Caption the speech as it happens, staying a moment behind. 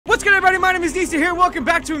everybody, my name is Neesterhere. Welcome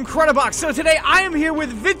back to Incredibox. So today I am here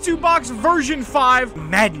with Vitsubox version 5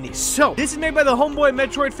 Madness. So this is made by the homeboy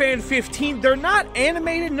Metroid Fan 15. They're not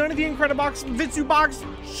animated, none of the Incredibox Vitsubox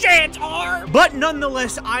shits are. But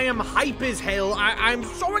nonetheless, I am hype as hell. I'm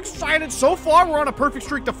so excited. So far, we're on a perfect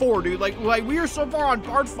streak to 4, dude. Like we are so far on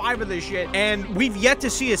part 5 of this shit, and we've yet to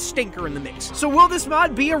see a stinker in the mix. So will this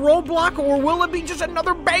mod be a roadblock, or will it be just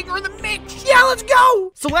another banger in the mix? Yeah, let's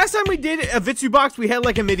go! So last time we did a Vitsubox, we had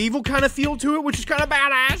like a medieval kind of feel to it, which is kind of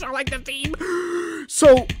badass. I like the theme.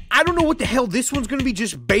 So I don't know what the hell this one's gonna be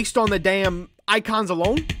just based on the damn icons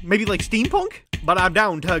alone. Maybe like steampunk? But I'm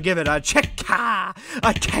down to give it a check.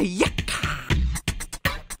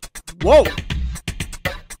 Whoa.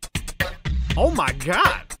 Oh my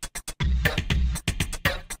god.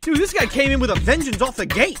 Dude, this guy came in with a vengeance off the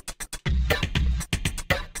gate.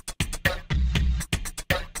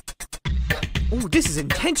 Oh, this is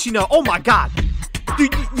intense, you know. Oh my god.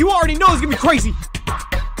 Dude, you already know it's gonna be crazy.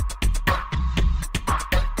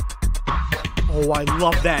 Oh, I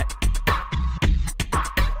love that.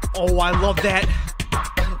 Oh, I love that.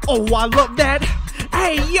 Oh, I love that.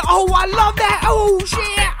 Hey, oh, I love that. Oh, shit.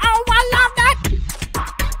 Oh, I love that.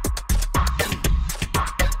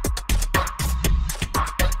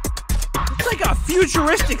 It's like a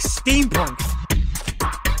futuristic steampunk.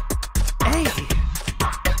 Hey.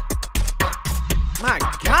 My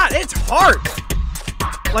god, it's hard.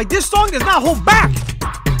 Like, this song does not hold back.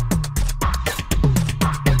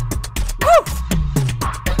 Woo!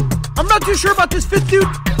 I'm not too sure about this fifth dude.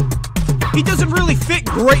 He doesn't really fit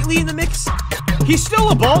greatly in the mix. He's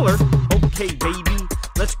still a baller. Okay, baby.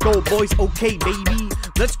 Let's go, boys. Okay, baby.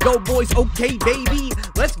 Let's go, boys. Okay, baby.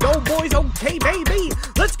 Let's go, boys. Okay, baby.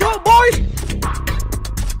 Let's go, boys.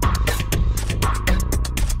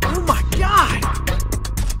 Oh, my God.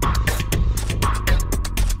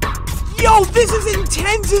 Yo, this is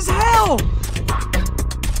intense as hell!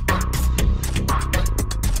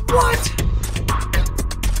 What?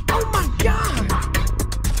 Oh my god!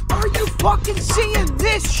 Are you fucking seeing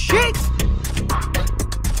this shit?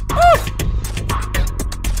 Woo!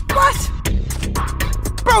 What?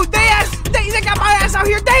 Bro, they got my ass out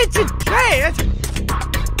here dancing! Shit!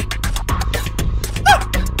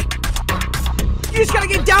 You just gotta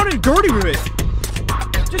get down and dirty with it.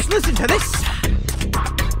 Just listen to this.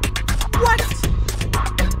 What?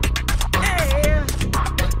 Hey.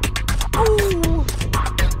 Ooh.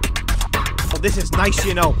 Oh, this is nice,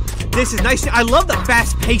 you know. This is nice. I love the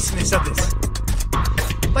fast-pacedness of this.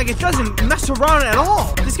 Like, it doesn't mess around at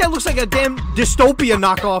all. This guy looks like a damn dystopia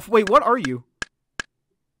knockoff. Wait, what are you?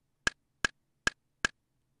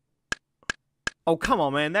 Oh, come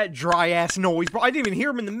on, man. That dry-ass noise, bro. I didn't even hear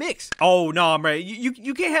him in the mix. Oh, no, I'm right.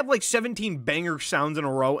 You can't have, like, 17 banger sounds in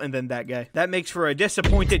a row and then that guy. That makes for a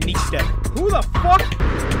disappointed knee step. Who the fuck?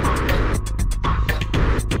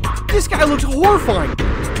 This guy looks horrifying.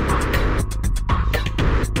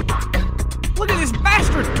 Look at this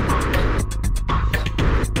bastard.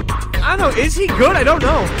 I don't know. Is he good? I don't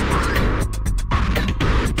know.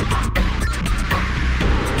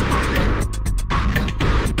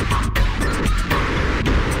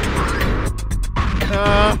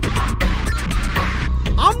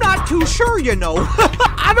 I'm not too sure, you know.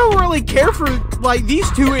 I don't really care for, like, these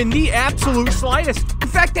two in the absolute slightest. In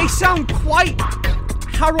fact, they sound quite,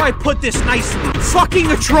 how do I put this nicely? Fucking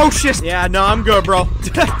atrocious. Yeah, no, I'm good, bro.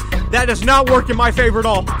 That does not work in my favor at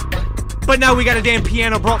all. But now we got a damn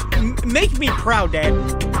piano, bro. Make me proud, Dad.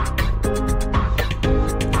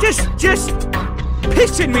 Just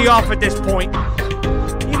pissing me off at this point.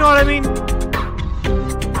 You know what I mean?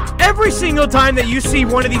 Every single time that you see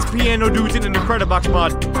one of these piano dudes in an Incredibox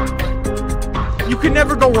mod, you can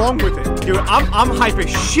never go wrong with it. Dude, I'm hype as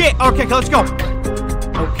shit. Okay, let's go.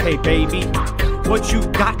 Okay, baby. What you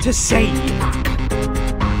got to say?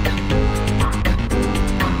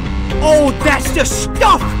 Oh, that's the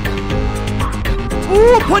stuff!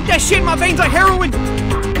 Ooh, put that shit in my veins like heroin!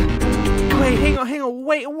 Wait, hang on,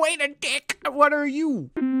 wait a dick! What are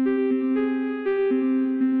you?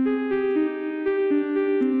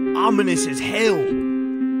 Ominous as hell.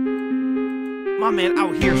 My man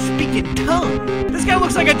out here speaking tongue. This guy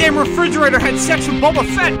looks like a damn refrigerator had sex with Boba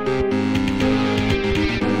Fett.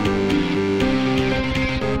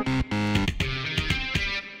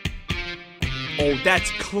 Oh,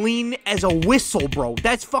 that's clean as a whistle, bro.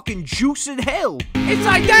 That's fucking juice in hell. It's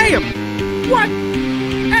like, damn. What?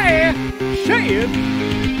 Hey, shit.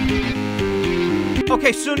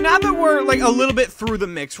 Okay, so now that we're, like, a little bit through the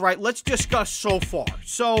mix, right, let's discuss so far.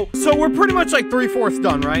 So we're pretty much, like, 3/4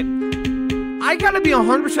 done, right? I gotta be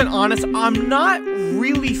 100% honest, I'm not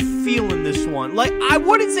really feeling this one. Like, I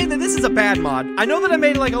wouldn't say that this is a bad mod. I know that I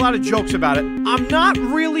made, like, a lot of jokes about it. I'm not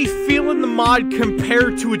really feeling the mod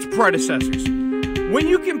compared to its predecessors. When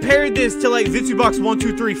you compared this to, like, Vitsubox 1,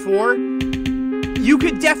 2, 3, 4, you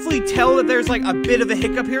could definitely tell that there's, like, a bit of a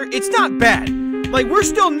hiccup here. It's not bad. Like, we're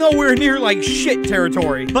still nowhere near, like, shit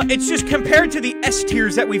territory. But it's just compared to the S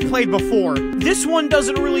tiers that we've played before, this one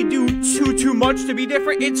doesn't really do too much to be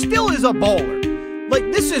different. It still is a baller.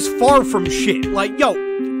 Like, this is far from shit. Like, yo,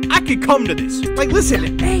 I could come to this. Like,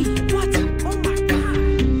 listen. Hey, what? Oh, my God.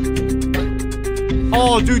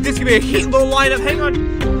 Oh, dude, this could be a heat little lineup. Hang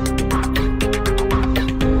on.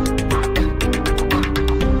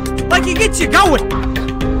 Like, it gets you going.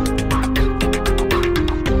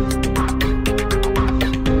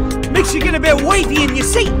 Makes you get a bit wavy in your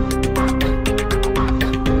seat.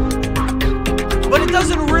 But it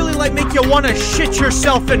doesn't really, like, make you want to shit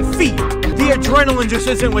yourself and feed. The adrenaline just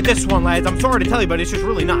isn't with this one, lads. I'm sorry to tell you, but it's just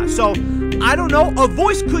really not. So, I don't know. A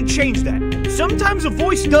voice could change that. Sometimes a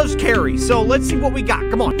voice does carry. So, let's see what we got.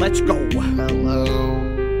 Come on, let's go. Hello.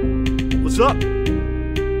 What's up?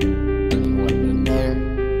 Anyone in there?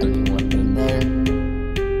 Anyone in there?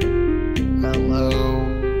 Hello.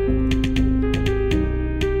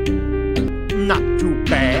 Not too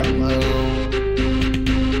bad. Hello.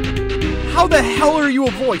 How the hell are you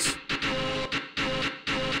a voice?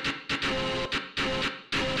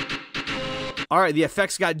 Alright, the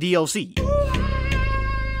effects got DLC.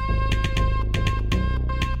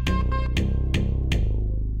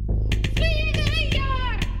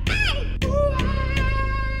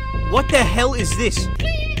 What the hell is this?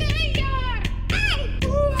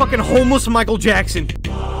 Fucking homeless Michael Jackson.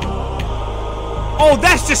 Oh,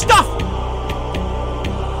 that's the stuff!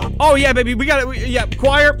 Oh yeah, baby, we got it. Yeah,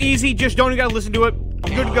 choir, easy, just don't even gotta listen to it.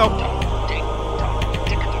 Good to go.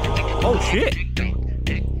 Oh shit.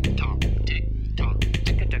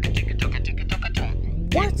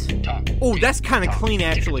 What? Oh, that's kind of clean,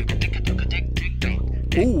 actually.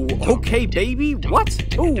 Ooh, okay, baby. What?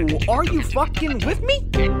 Ooh, are you fucking with me?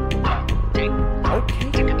 Okay.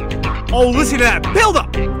 Oh, listen to that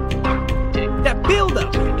build-up! That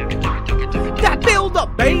build-up! That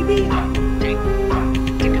build-up, baby!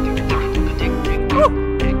 Woo.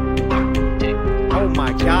 Oh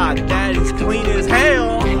my god, that is clean as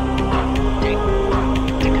hell!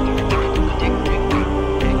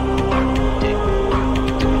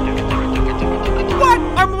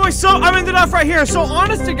 I'm ended off right here. So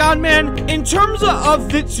honest to God, man, in terms of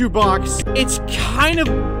Vitsubox, it's kind of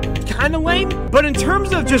lame, but in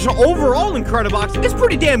terms of just overall Incredibox, it's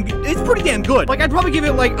pretty damn good. Like, I'd probably give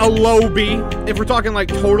it like a low B if we're talking like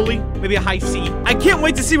totally, maybe a high C. I can't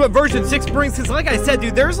wait to see what version 6 brings, because like I said,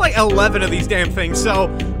 dude, there's like 11 of these damn things, so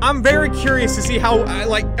I'm very curious to see how,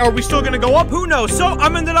 like, are we still gonna go up? Who knows? So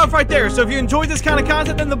I'm ended off right there. So if you enjoyed this kind of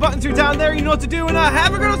content, then the buttons are down there. You know what to do, and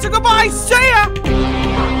have a good one. So goodbye. See ya.